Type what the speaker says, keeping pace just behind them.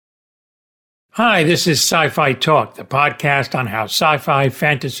Hi, this is Sci-Fi Talk, the podcast on how sci-fi,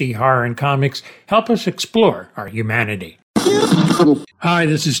 fantasy, horror, and comics help us explore our humanity. Hi,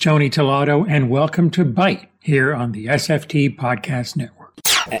 this is Tony Tillotto, and welcome to Byte here on the SFT Podcast Network.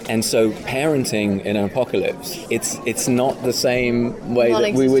 And so parenting in an apocalypse, it's not the same way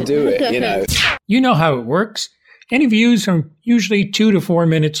that we would do it, you know. You know how it works. Interviews are usually 2 to 4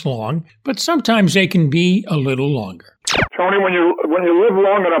 minutes long, but sometimes they can be a little longer. Tony, when you live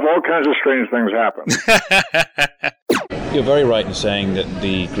long enough, all kinds of strange things happen. You're very right in saying that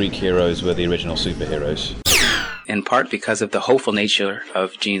the Greek heroes were the original superheroes. In part because of the hopeful nature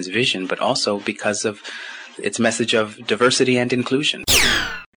of Jean's vision, but also because of its message of diversity and inclusion.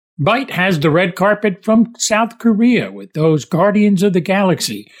 Byte has the red carpet from South Korea with those Guardians of the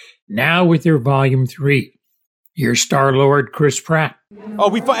Galaxy, now with their Volume 3. Here's Star-Lord Chris Pratt.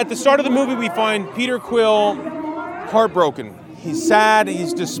 At the start of the movie, we find Peter Quill heartbroken. He's sad,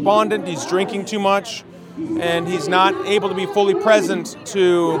 he's despondent, he's drinking too much, and he's not able to be fully present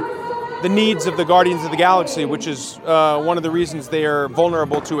to the needs of the Guardians of the Galaxy, which is one of the reasons they are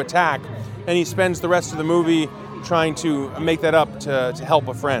vulnerable to attack. And he spends the rest of the movie trying to make that up to help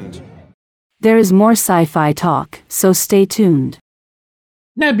a friend. There is more sci-fi talk, so stay tuned.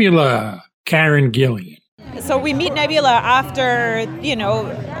 Nebula, Karen Gillian. So we meet Nebula after,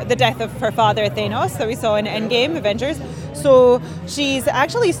 the death of her father Thanos that we saw in Endgame, Avengers. So she's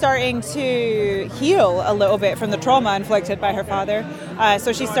actually starting to heal a little bit from the trauma inflicted by her father.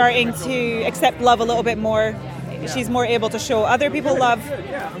 So she's starting to accept love a little bit more. She's more able to show other people love,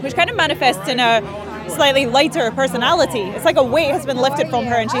 which kind of manifests in a slightly lighter personality. It's like a weight has been lifted from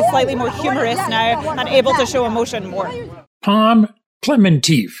her and she's slightly more humorous now and able to show emotion more. Pom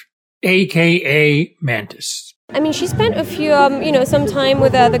Klementieff, a.k.a. Mantis. I mean, she spent some time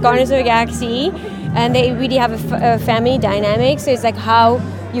with the Guardians of the Galaxy, and they really have a family dynamic. So it's like how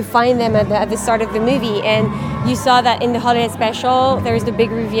you find them at the start of the movie. And you saw that in the holiday special, there was the big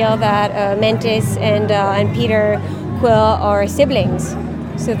reveal that Mantis and Peter Quill are siblings.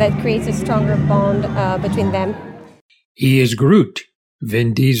 So that creates a stronger bond between them. He is Groot,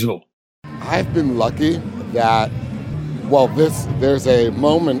 Vin Diesel. I've been lucky that, there's a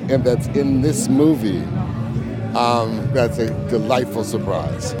moment that's in this movie that's a delightful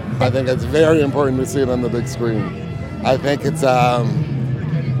surprise. I think it's very important to see it on the big screen. I think it's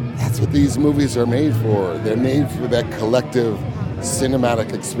that's what these movies are made for. They're made for that collective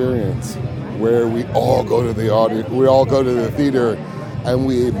cinematic experience where we all go to the audience, we all go to the theater, and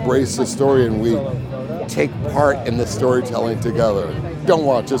we embrace the story and we take part in the storytelling together. Don't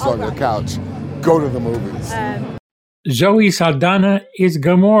watch this on your couch. Go to the movies. Zoe Saldana is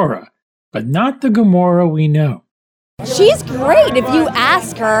Gamora, but not the Gamora we know. She's great. If you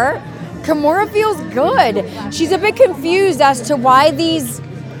ask her, Gamora feels good. She's a bit confused as to why these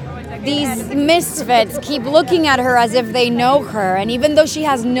misfits keep looking at her as if they know her. And even though she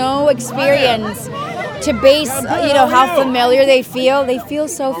has no experience to base, how familiar they feel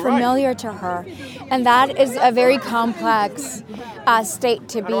so familiar to her. And that is a very complex state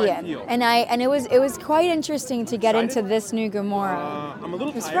to be in. And it was quite interesting to get into this new Gamora.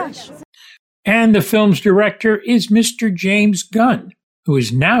 It was fresh. And the film's director is Mr. James Gunn, who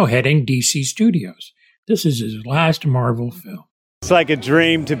is now heading DC Studios. This is his last Marvel film. It's like a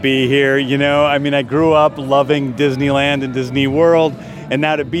dream to be here, I grew up loving Disneyland and Disney World, and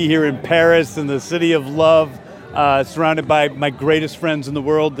now to be here in Paris, in the city of love, surrounded by my greatest friends in the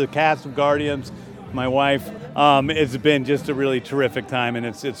world, the cast of Guardians, my wife. It's been just a really terrific time, and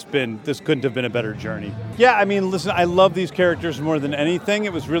this couldn't have been a better journey. Yeah, listen, I love these characters more than anything.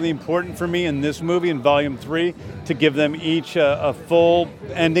 It was really important for me in this movie, in Volume 3, to give them each a full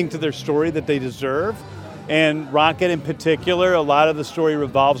ending to their story that they deserve. And Rocket in particular, a lot of the story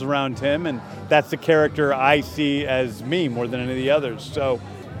revolves around him, and that's the character I see as me more than any of the others. So,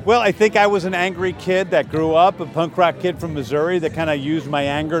 I think I was an angry kid that grew up, a punk rock kid from Missouri that kind of used my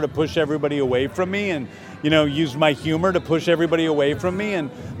anger to push everybody away from me and, used my humor to push everybody away from me.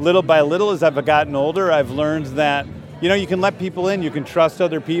 And little by little, as I've gotten older, I've learned that, you can let people in, you can trust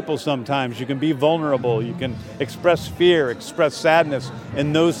other people sometimes, you can be vulnerable, you can express fear, express sadness,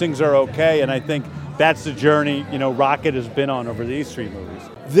 and those things are okay. And I think that's the journey, Rocket has been on over these 3 movies.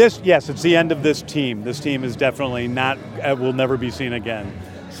 Yes, it's the end of this team. This team is definitely will never be seen again.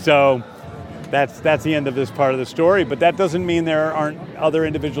 So that's the end of this part of the story, but that doesn't mean there aren't other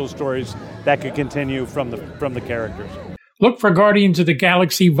individual stories that could continue from the characters. Look for Guardians of the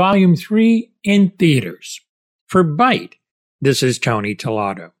Galaxy Volume 3 in theaters. For Byte, this is Tony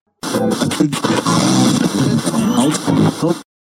Tillotto.